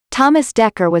Thomas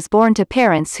Dekker was born to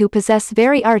parents who possess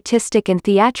very artistic and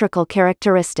theatrical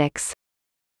characteristics.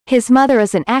 His mother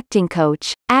is an acting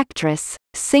coach, actress,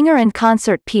 singer and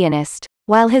concert pianist,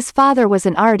 while his father was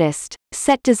an artist,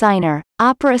 set designer,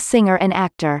 opera singer and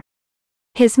actor.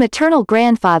 His maternal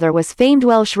grandfather was famed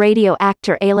Welsh radio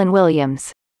actor Alan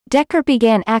Williams. Dekker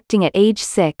began acting at age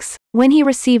 6, when he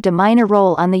received a minor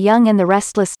role on The Young and the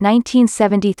Restless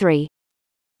 1973.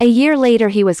 A year later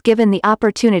he was given the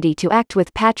opportunity to act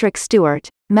with Patrick Stewart,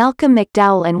 Malcolm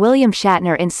McDowell and William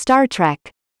Shatner in Star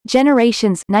Trek: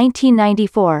 Generations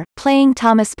 1994, playing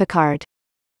Thomas Pickard.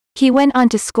 He went on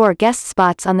to score guest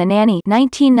spots on The Nanny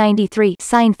 1993,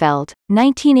 Seinfeld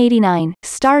 1989,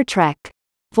 Star Trek: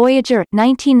 Voyager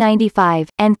 1995,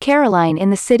 and Caroline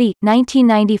in the City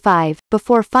 1995,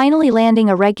 before finally landing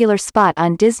a regular spot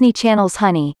on Disney Channel's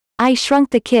Honey, I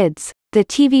Shrunk the Kids, the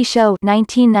TV show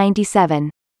 1997.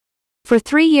 For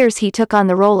 3 years he took on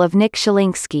the role of Nick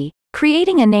Shalinsky,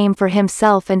 creating a name for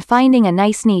himself and finding a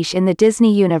nice niche in the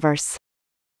Disney universe.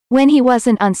 When he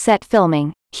wasn't on set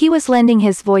filming, he was lending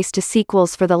his voice to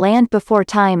sequels for The Land Before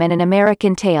Time and An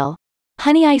American Tail.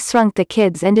 Honey, I Shrunk the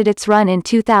Kids ended its run in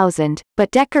 2000, but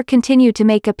Dekker continued to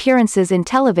make appearances in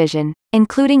television,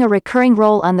 including a recurring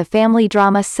role on the family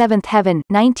drama Seventh Heaven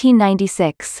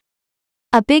 1996.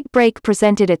 A big break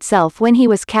presented itself when he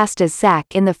was cast as Zack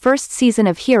in the first season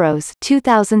of Heroes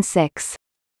 2006.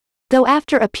 Though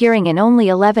after appearing in only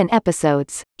 11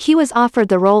 episodes, he was offered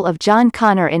the role of John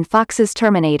Connor in Fox's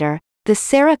Terminator: The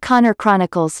Sarah Connor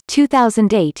Chronicles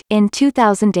 2008 in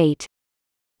 2008.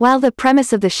 While the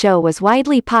premise of the show was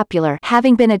widely popular,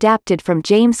 having been adapted from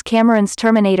James Cameron's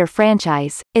Terminator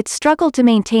franchise, it struggled to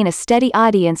maintain a steady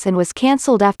audience and was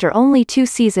cancelled after only 2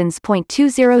 seasons.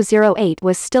 2008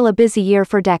 was still a busy year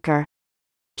for Dekker.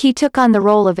 He took on the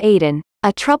role of Aiden,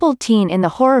 a troubled teen in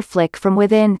the horror flick From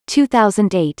Within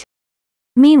 2008.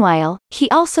 Meanwhile, he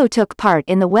also took part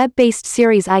in the web-based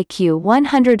series IQ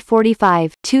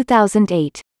 145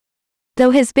 2008.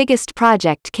 Though his biggest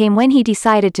project came when he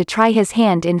decided to try his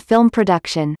hand in film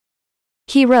production.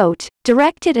 He wrote,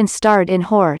 directed and starred in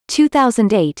Horror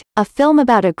 2008, a film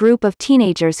about a group of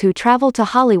teenagers who travel to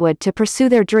Hollywood to pursue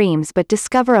their dreams but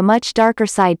discover a much darker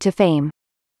side to fame.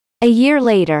 A year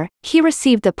later, he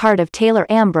received the part of Taylor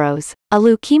Ambrose, a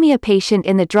leukemia patient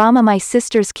in the drama My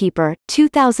Sister's Keeper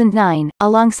 2009,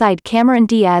 alongside Cameron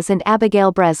Diaz and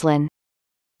Abigail Breslin.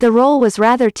 The role was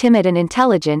rather timid and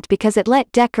intelligent because it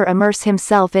let Dekker immerse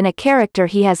himself in a character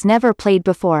he has never played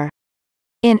before.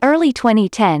 In early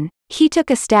 2010, he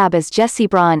took a stab as Jesse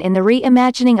Braun in the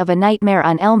reimagining of A Nightmare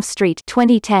on Elm Street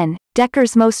 2010,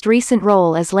 Dekker's most recent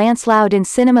role as Lance Loud in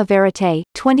Cinema Verite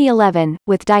 2011,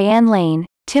 with Diane Lane,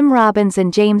 Tim Robbins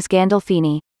and James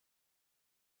Gandolfini.